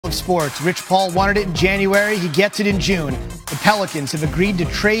of sports. Rich Paul wanted it in January. He gets it in June. The Pelicans have agreed to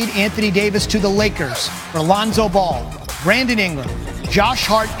trade Anthony Davis to the Lakers for Lonzo Ball, Brandon Ingram, Josh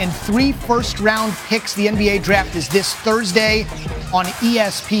Hart, and 3 first-round picks. The NBA draft is this Thursday on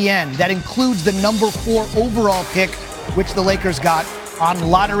ESPN. That includes the number 4 overall pick, which the Lakers got on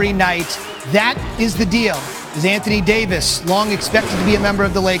lottery night. That is the deal. Is Anthony Davis, long expected to be a member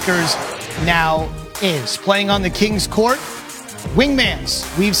of the Lakers, now is playing on the Kings court.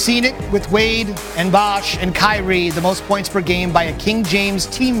 Wingmans, we've seen it with Wade and Bosh and Kyrie, the most points per game by a King James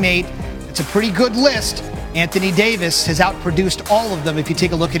teammate. It's a pretty good list. Anthony Davis has outproduced all of them if you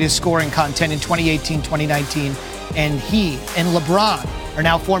take a look at his scoring content in 2018, 2019. And he and LeBron are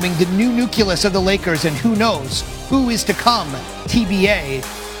now forming the new nucleus of the Lakers, and who knows who is to come.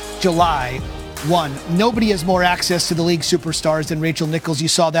 TBA, July 1. Nobody has more access to the league superstars than Rachel Nichols. You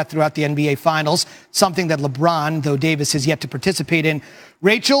saw that throughout the NBA Finals, something that LeBron, though Davis, has yet to participate in.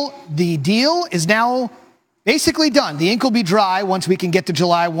 Rachel, the deal is now basically done. The ink will be dry once we can get to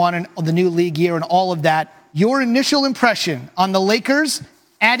July 1 and the new league year and all of that. Your initial impression on the Lakers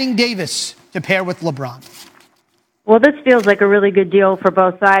adding Davis to pair with LeBron? Well, this feels like a really good deal for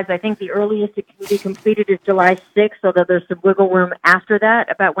both sides. I think the earliest it can be completed is July 6th, although there's some wiggle room after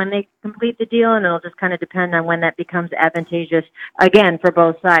that about when they complete the deal, and it'll just kind of depend on when that becomes advantageous, again, for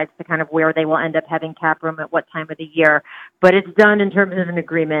both sides to kind of where they will end up having cap room at what time of the year. But it's done in terms of an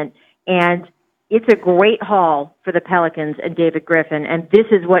agreement, and it's a great haul for the Pelicans and David Griffin, and this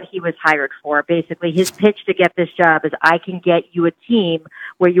is what he was hired for. Basically, his pitch to get this job is, I can get you a team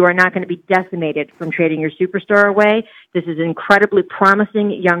where you are not going to be decimated from trading your superstar away. This is an incredibly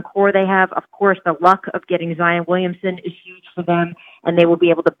promising young core they have. Of course, the luck of getting Zion Williamson is huge for them, and they will be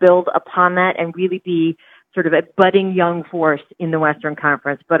able to build upon that and really be sort of a budding young force in the Western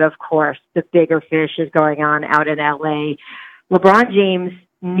Conference. But of course, the bigger fish is going on out in LA. LeBron James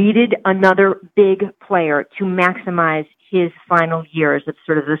needed another big player to maximize his final years of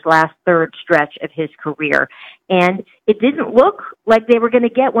sort of this last third stretch of his career. And it didn't look like they were going to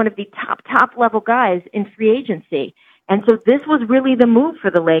get one of the top level guys in free agency. And so this was really the move for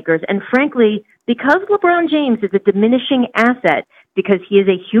the Lakers. And frankly, because LeBron James is a diminishing asset, because he is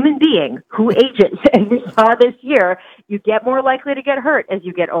a human being who ages, and we saw this year, you get more likely to get hurt as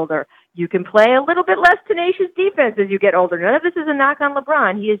you get older. You can play a little bit less tenacious defense as you get older. None of this is a knock on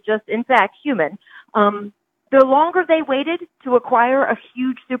LeBron. He is just, in fact, human. The longer they waited to acquire a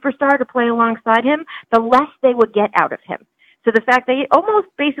huge superstar to play alongside him, the less they would get out of him. So the fact that he almost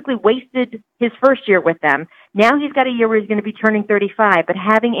basically wasted his first year with them, now he's got a year where he's going to be turning 35, but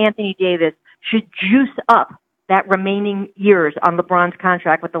having Anthony Davis should juice up that remaining years on LeBron's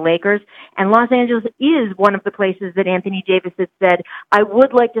contract with the Lakers. And Los Angeles is one of the places that Anthony Davis has said, I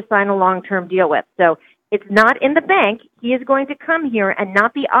would like to sign a long-term deal with. So it's not in the bank. He is going to come here and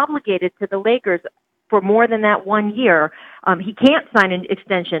not be obligated to the Lakers for more than that 1 year. He can't sign an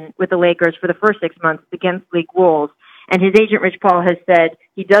extension with the Lakers for the first 6 months against league rules. And his agent, Rich Paul, has said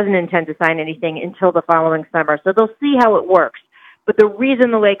he doesn't intend to sign anything until the following summer. So they'll see how it works. But the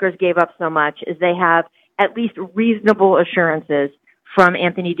reason the Lakers gave up so much is they have at least reasonable assurances from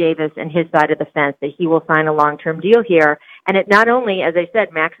Anthony Davis and his side of the fence that he will sign a long-term deal here. And it not only, as I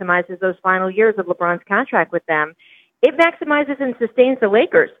said, maximizes those final years of LeBron's contract with them, it maximizes and sustains the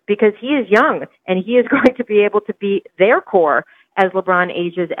Lakers because he is young and he is going to be able to be their core as LeBron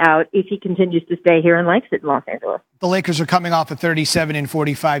ages out if he continues to stay here and likes it in Los Angeles. The Lakers are coming off a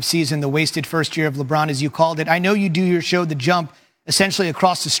 37-45 season, the wasted first year of LeBron, as you called it. I know you do your show, The Jump, essentially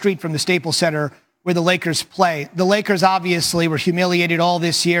across the street from the Staples Center where the Lakers play. The Lakers obviously were humiliated all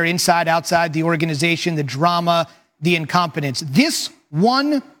this year, inside, outside the organization, the drama, the incompetence. This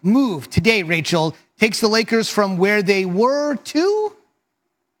one move today, Rachel, takes the Lakers from where they were to?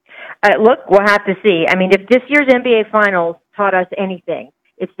 Look, we'll have to see. I mean, if this year's NBA Finals taught us anything,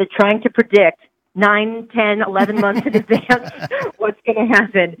 it's that trying to predict 9, 10, 11 months in advance what's going to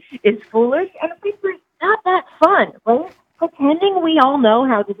happen is foolish, and it's not that fun, right? Pretending we all know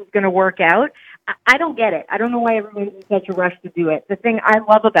how this is going to work out, I don't get it. I don't know why everyone's in such a rush to do it. The thing I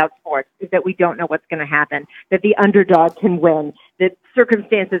love about sports is that we don't know what's going to happen, that the underdog can win, that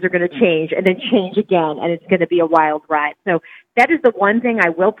circumstances are going to change and then change again, and it's going to be a wild ride. So that is the one thing I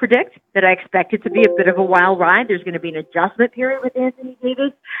will predict, that I expect it to be a bit of a wild ride. There's going to be an adjustment period with Anthony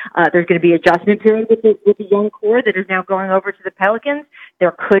Davis. There's going to be an adjustment period with the young core that is now going over to the Pelicans.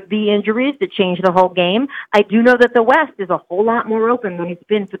 There could be injuries that change the whole game. I do know that the West is a whole lot more open than it's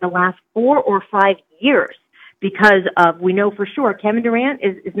been for the last 4 or 5 years. because we know for sure Kevin Durant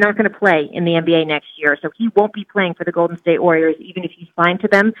is not going to play in the NBA next year, so he won't be playing for the Golden State Warriors, even if he's signed to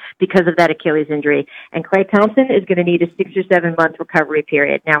them because of that Achilles injury. And Klay Thompson is going to need a 6 or 7 month recovery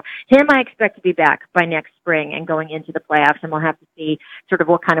period. Now, him I expect to be back by next spring and going into the playoffs, and we'll have to see sort of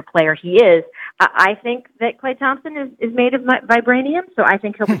what kind of player he is. I think that Klay Thompson is made of vibranium, so I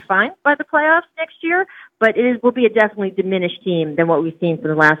think he'll be fine by the playoffs next year, but will be a definitely diminished team than what we've seen for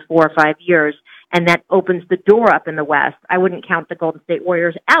the last 4 or 5 years. And that opens the door up in the West. I wouldn't count the Golden State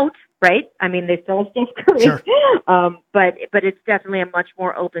Warriors out, right? I mean, they still have Steph Curry. Sure. But it's definitely a much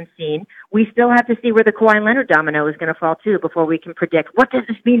more open scene. We still have to see where the Kawhi Leonard domino is going to fall, too, before we can predict what does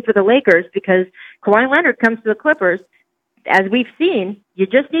this mean for the Lakers, because Kawhi Leonard comes to the Clippers. As we've seen, you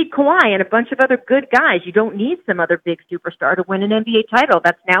just need Kawhi and a bunch of other good guys. You don't need some other big superstar to win an NBA title.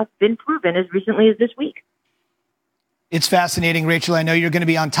 That's now been proven as recently as this week. It's fascinating, Rachel. I know you're going to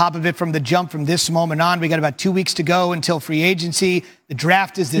be on top of it from the jump from this moment on. We got about 2 weeks to go until free agency. The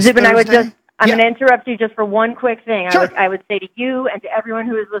draft is this Zubin, Thursday. I'm going to interrupt you just for one quick thing. Sure. I would say to you and to everyone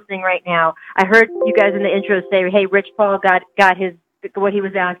who is listening right now, I heard you guys in the intro say, hey, Rich Paul got his what he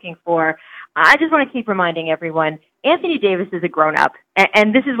was asking for. I just want to keep reminding everyone, Anthony Davis is a grown-up,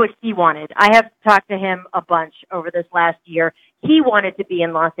 and this is what he wanted. I have talked to him a bunch over this last year. He wanted to be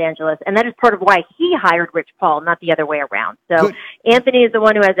in Los Angeles, and that is part of why he hired Rich Paul, not the other way around. So Good. Anthony is the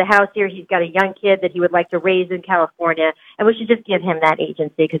one who has a house here. He's got a young kid that he would like to raise in California, and we should just give him that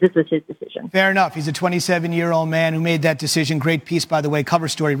agency because this was his decision. Fair enough. He's a 27-year-old man who made that decision. Great piece, by the way, cover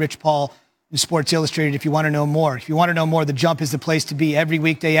story, Rich Paul in Sports Illustrated, if you want to know more. If you want to know more, The Jump is the place to be every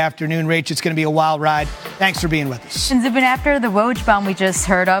weekday afternoon. Rach, it's going to be a wild ride. Thanks for being with us. And Zubin, after the Woj bomb we just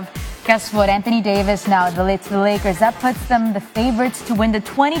heard of, guess what? Anthony Davis now relates to the Lakers. That puts them the favorites to win the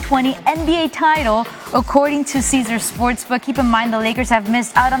 2020 NBA title, according to Caesar Sportsbook. Keep in mind the Lakers have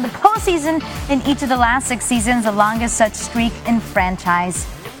missed out on the postseason in each of the last 6 seasons, the longest such streak in franchise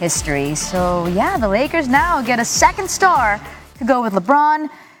history. So, yeah, the Lakers now get a second star to go with LeBron.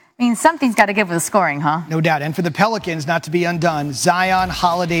 I mean, something's got to give with the scoring, huh? No doubt. And for the Pelicans, not to be undone, Zion,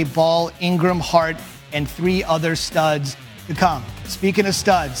 Holiday, Ball, Ingram, Hart, and 3 other studs to come. Speaking of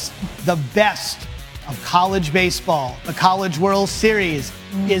studs, the best of college baseball, the College World Series,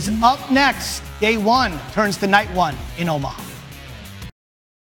 is up next. Day 1 turns to night 1 in Omaha.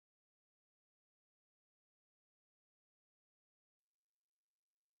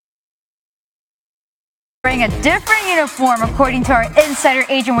 Wearing a different uniform, according to our insider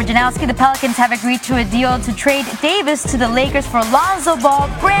agent Wojnarowski. The Pelicans have agreed to a deal to trade Davis to the Lakers for Lonzo Ball,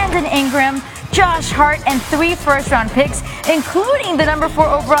 Brandon Ingram, Josh Hart, and 3 first-round picks, including the number 4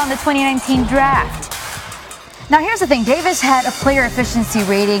 overall in the 2019 draft. Now, here's the thing. Davis had a player efficiency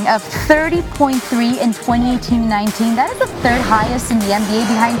rating of 30.3 in 2018-19. That is the 3rd highest in the NBA,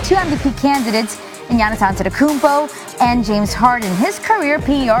 behind 2 MVP candidates in Giannis Antetokounmpo and James Harden. His career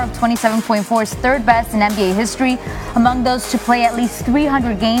PER of 27.4 is 3rd best in NBA history among those to play at least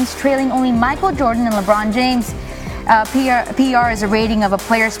 300 games, trailing only Michael Jordan and LeBron James. PER is a rating of a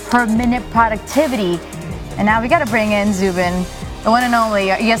player's per minute productivity. And now we got to bring in Zubin, the one and only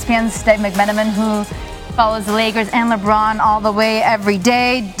ESPN's Dave McMenamin, who follows the Lakers and LeBron all the way every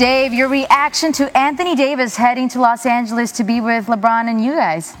day. Dave, your reaction to Anthony Davis heading to Los Angeles to be with LeBron and you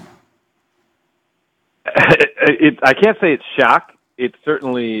guys? I can't say it's shock. It's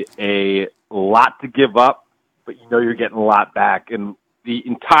certainly a lot to give up, but you know you're getting a lot back. And the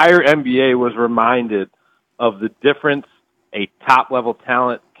entire NBA was reminded of the difference a top-level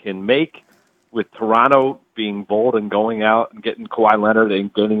talent can make, with Toronto being bold and going out and getting Kawhi Leonard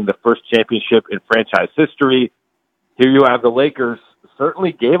and getting the first championship in franchise history. Here you have the Lakers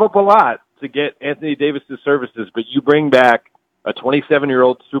certainly gave up a lot to get Anthony Davis' services, but you bring back a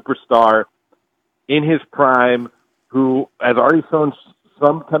 27-year-old superstar in his prime, who has already shown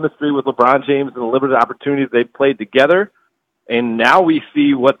some chemistry with LeBron James and the limited opportunities they've played together. And now we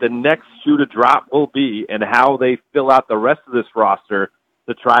see what the next shoe to drop will be and how they fill out the rest of this roster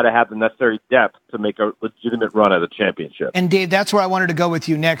to try to have the necessary depth to make a legitimate run at a championship. And Dave, that's where I wanted to go with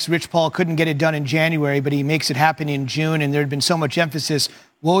you next. Rich Paul couldn't get it done in January, but he makes it happen in June, and there had been so much emphasis.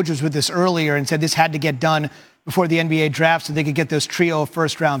 Woj was with this earlier and said this had to get done before the NBA draft so they could get those trio of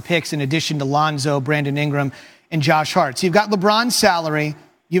first-round picks in addition to Lonzo, Brandon Ingram, and Josh Hart. So you've got LeBron's salary.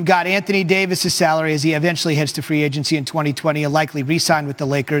 You've got Anthony Davis' salary as he eventually heads to free agency in 2020 and likely re-sign with the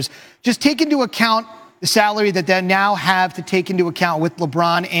Lakers. Just take into account the salary that they now have to take into account with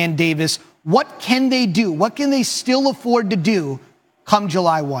LeBron and Davis. What can they do? What can they still afford to do come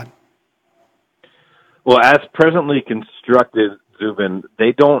July 1? Well, as presently constructed, Zubin,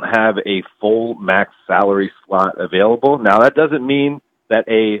 they don't have a full max salary slot available. Now, that doesn't mean that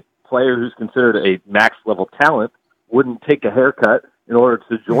a player who's considered a max-level talent wouldn't take a haircut in order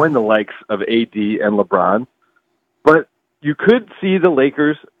to join the likes of AD and LeBron. But you could see the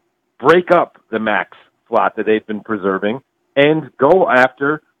Lakers break up the max slot that they've been preserving and go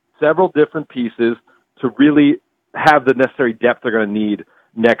after several different pieces to really have the necessary depth they're going to need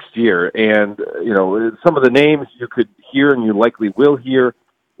next year. And, some of the names you could hear and you likely will hear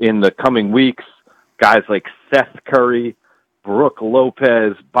in the coming weeks, guys like Seth Curry, Brooke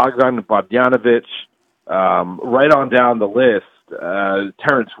Lopez, Bogdan Bogdanovic, right on down the list,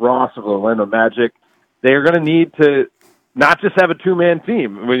 Terrence Ross of the Orlando Magic. They're going to need to not just have a two-man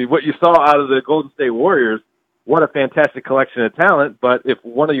team. I mean, what you saw out of the Golden State Warriors, what a fantastic collection of talent, but if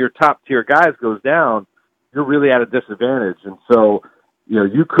one of your top-tier guys goes down, you're really at a disadvantage. And so,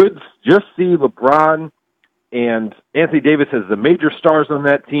 you could just see LeBron and Anthony Davis as the major stars on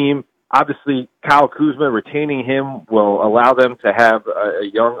that team. Obviously, Kyle Kuzma, retaining him will allow them to have a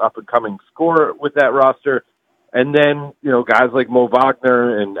young up-and-coming scorer with that roster. And then, guys like Mo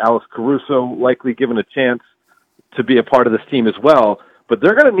Wagner and Alex Caruso likely given a chance to be a part of this team as well. But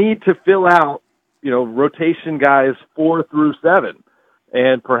they're going to need to fill out, rotation guys 4 through 7.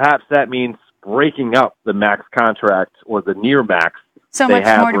 And perhaps that means breaking up the max contract or the near max they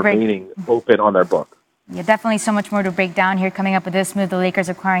have remaining open on their book. Yeah, definitely so much more to break down here. Coming up with this move, the Lakers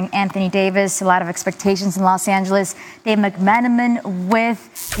acquiring Anthony Davis. A lot of expectations in Los Angeles. Dave McMenamin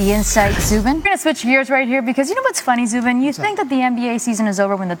with the insight. Zubin, we're going to switch gears right here because you know what's funny, Zubin? You think that the NBA season is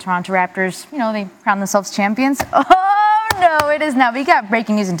over when the Toronto Raptors, they crown themselves champions? Oh, no, it is not. We got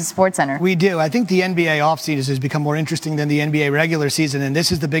breaking news into SportsCenter. We do. I think the NBA offseason has become more interesting than the NBA regular season, and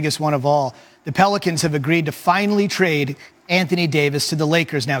this is the biggest one of all. The Pelicans have agreed to finally trade Anthony Davis to the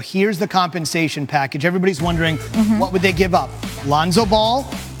Lakers. Now, here's the compensation package. Everybody's wondering, what would they give up? Lonzo Ball,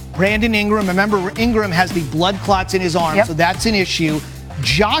 Brandon Ingram. Remember, Ingram has the blood clots in his arm, so that's an issue.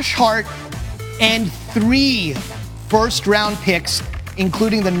 Josh Hart and 3 first-round picks,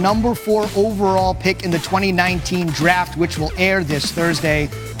 including the number 4 overall pick in the 2019 draft, which will air this Thursday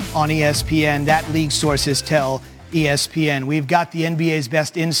on ESPN. That league sources tell ESPN. We've got the NBA's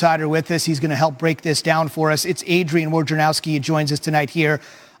best insider with us. He's going to help break this down for us. It's Adrian Wojnarowski who joins us tonight here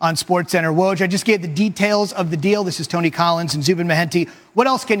on SportsCenter. Woj, I just gave the details of the deal. This is Tony Collins and Zubin Mehenti. What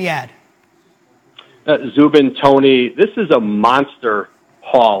else can you add? Zubin, Tony, this is a monster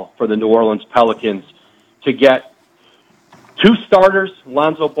haul for the New Orleans Pelicans to get 2 starters,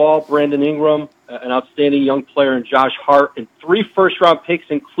 Lonzo Ball, Brandon Ingram, an outstanding young player in Josh Hart, and 3 first-round picks,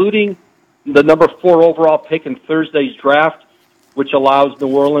 including the number 4 overall pick in Thursday's draft, which allows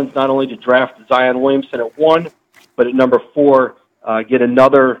New Orleans not only to draft Zion Williamson at 1, but at number 4, get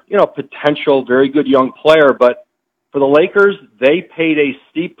another, potential very good young player. But for the Lakers, they paid a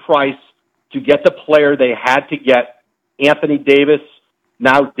steep price to get the player they had to get, Anthony Davis.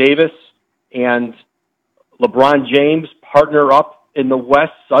 Now Davis and LeBron James partner up in the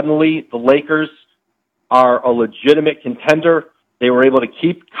West. Suddenly, the Lakers are a legitimate contender. They were able to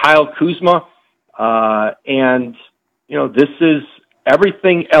keep Kyle Kuzma. And, this is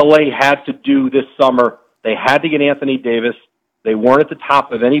everything LA had to do this summer. They had to get Anthony Davis. They weren't at the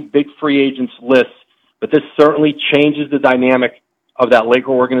top of any big free agents list, but this certainly changes the dynamic of that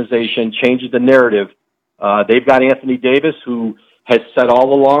Laker organization, changes the narrative. They've got Anthony Davis, who has said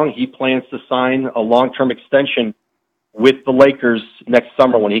all along he plans to sign a long-term extension with the Lakers next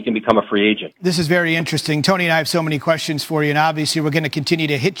summer when he can become a free agent. This is very interesting. Tony and I have so many questions for you, and obviously we're going to continue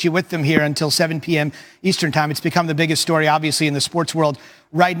to hit you with them here until 7 p.m. Eastern time. It's become the biggest story, obviously, in the sports world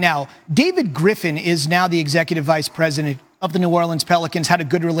right now. David Griffin is now the executive vice president of the New Orleans Pelicans, had a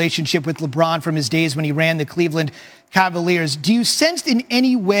good relationship with LeBron from his days when he ran the Cleveland Cavaliers. Do you sense in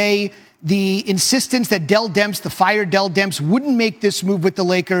any way the insistence that Dell Demps, the fired Dell Demps, wouldn't make this move with the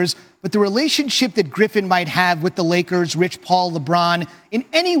Lakers, but the relationship that Griffin might have with the Lakers, Rich Paul, LeBron, in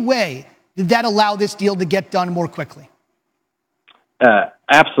any way, did that allow this deal to get done more quickly?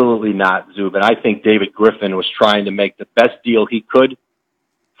 Absolutely not, Zubin. I think David Griffin was trying to make the best deal he could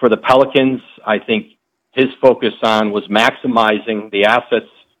for the Pelicans. I think his focus on was maximizing the assets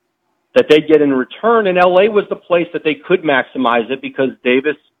that they get in return, and LA was the place that they could maximize it because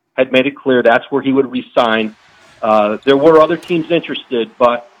Davis had made it clear that's where he would resign. There were other teams interested,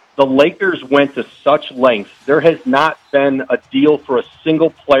 but the Lakers went to such lengths. There has not been a deal for a single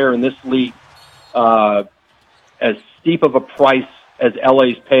player in this league as steep of a price as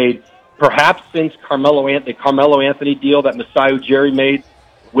LA's paid, perhaps since the Carmelo Anthony deal that Masai Ujiri made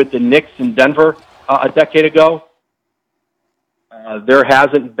with the Knicks in Denver a decade ago. There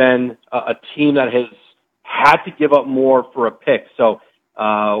hasn't been a team that has had to give up more for a pick. So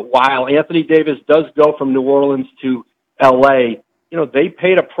while Anthony Davis does go from New Orleans to LA, they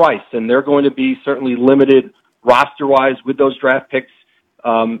paid a price, and they're going to be certainly limited roster-wise with those draft picks.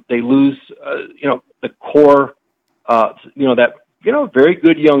 They lose, the core, very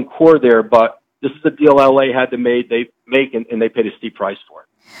good young core there, but this is a deal LA had to make, and they paid a steep price for it.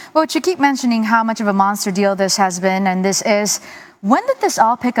 Well, you keep mentioning how much of a monster deal this has been, and this is. When did this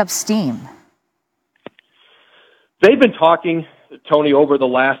all pick up steam? They've been talking, Tony, over the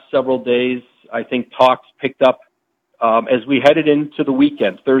last several days. I think talks picked up as we headed into the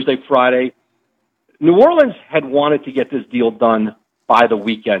weekend, Thursday, Friday. New Orleans had wanted to get this deal done by the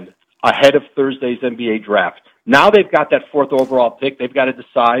weekend, ahead of Thursday's NBA draft. Now they've got that 4th overall pick. They've got to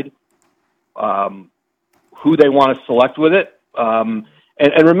decide who they want to select with it.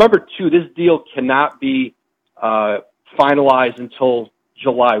 And remember, too, this deal cannot be finalized until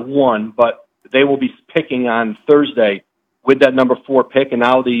July 1, but they will be picking on Thursday with that number 4 pick. And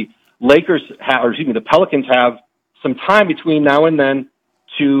now the the Pelicans have some time between now and then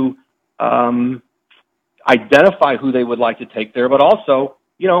to identify who they would like to take there, but also,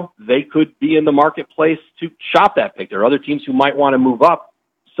 they could be in the marketplace to shop that pick. There are other teams who might want to move up.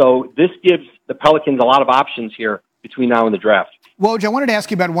 So this gives the Pelicans a lot of options here between now and the draft. Woj, I wanted to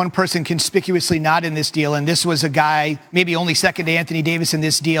ask you about one person conspicuously not in this deal, and this was a guy maybe only second to Anthony Davis in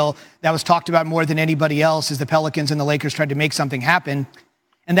this deal that was talked about more than anybody else as the Pelicans and the Lakers tried to make something happen,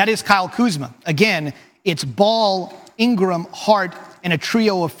 and that is Kyle Kuzma. Again, it's Ball, Ingram, Hart, and a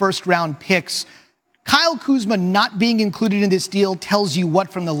trio of first-round picks. Kyle Kuzma not being included in this deal tells you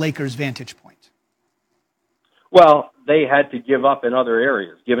what from the Lakers' vantage point? Well, they had to give up in other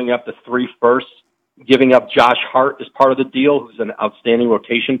areas, giving up the 3 firsts, giving up Josh Hart as part of the deal, who's an outstanding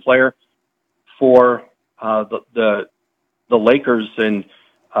rotation player for the Lakers. And,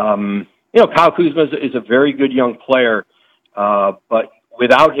 Kyle Kuzma is a very good young player, but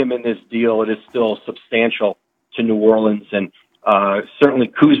without him in this deal, it is still substantial to New Orleans. And certainly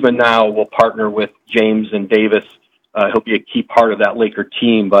Kuzma now will partner with James and Davis. He'll be a key part of that Laker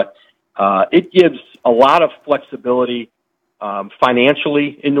team, but it gives a lot of flexibility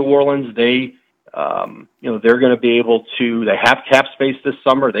financially in New Orleans. They're going to be able to, they have cap space this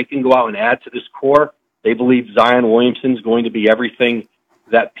summer. They can go out and add to this core. They believe Zion Williamson is going to be everything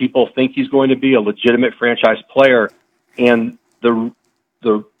that people think he's going to be, a legitimate franchise player. And the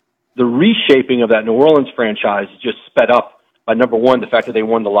reshaping of that New Orleans franchise is just sped up by, number one, the fact that they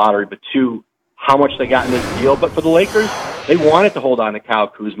won the lottery, but two, how much they got in this deal. But for the Lakers, they wanted to hold on to Kyle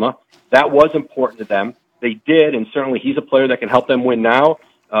Kuzma. That was important to them. They did, and certainly he's a player that can help them win now,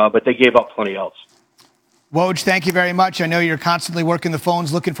 but they gave up plenty else. Woj, thank you very much. I know you're constantly working the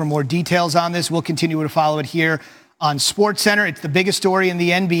phones looking for more details on this. We'll continue to follow it here on SportsCenter. It's the biggest story in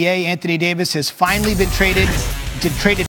the NBA. Anthony Davis has finally been traded.